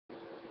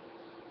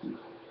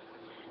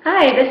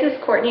Hi, this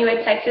is Courtney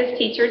with Texas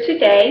Teacher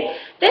Today.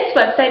 This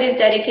website is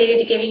dedicated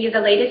to giving you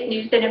the latest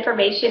news and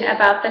information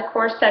about the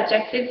core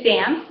subjects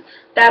exams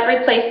that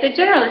replace the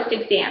Generalist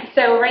exam.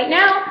 So right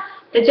now,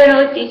 the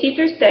Generalist DC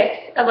through 6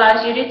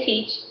 allows you to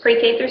teach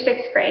pre-K through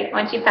 6th grade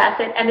once you pass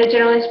it, and the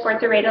Generalist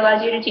 4th through 8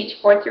 allows you to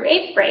teach 4th through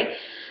 8th grade.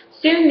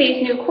 Soon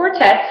these new core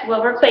tests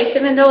will replace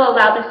them and they'll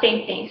allow the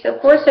same thing. So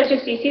core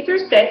subjects DC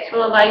through 6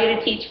 will allow you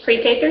to teach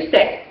pre-K through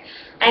 6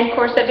 and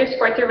core subjects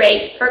 4 through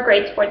 8 for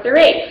grades 4 through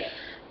 8.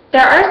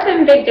 There are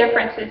some big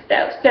differences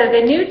though. So the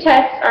new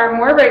tests are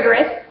more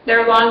rigorous,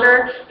 they're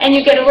longer, and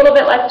you get a little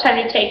bit less time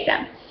to take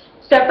them.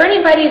 So for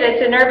anybody that's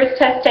a nervous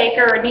test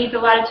taker or needs a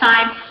lot of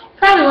time, you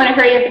probably want to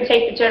hurry up and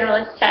take the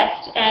Generalist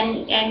test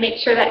and make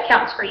sure that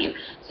counts for you.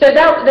 So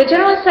the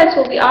Generalist test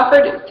will be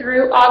offered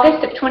through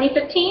August of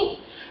 2015.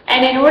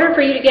 And in order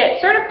for you to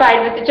get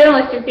certified with the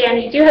Generalist exam,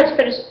 you do have to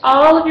finish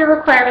all of your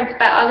requirements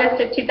by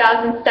August of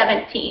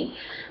 2017.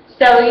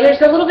 So there's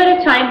a little bit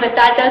of time, but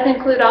that does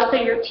include also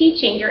your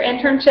teaching, your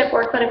internship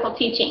or clinical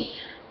teaching.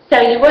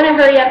 So you want to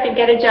hurry up and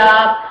get a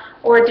job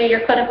or do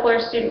your clinical or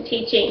student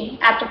teaching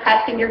after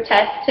passing your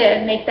test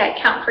to make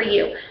that count for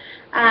you.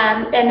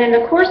 And then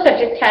the core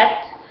subject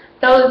tests,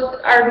 those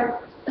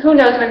are, who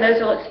knows when those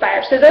will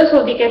expire. So those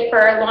will be good for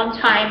a long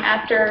time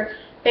after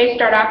they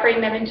start offering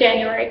them in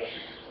January.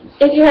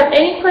 If you have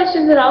any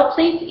questions at all,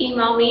 please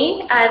email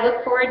me. I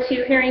look forward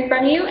to hearing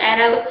from you,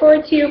 and I look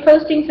forward to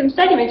posting some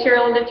study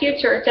material in the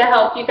future to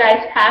help you guys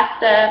pass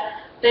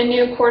the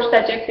new core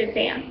subjects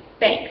exam.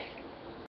 Thanks.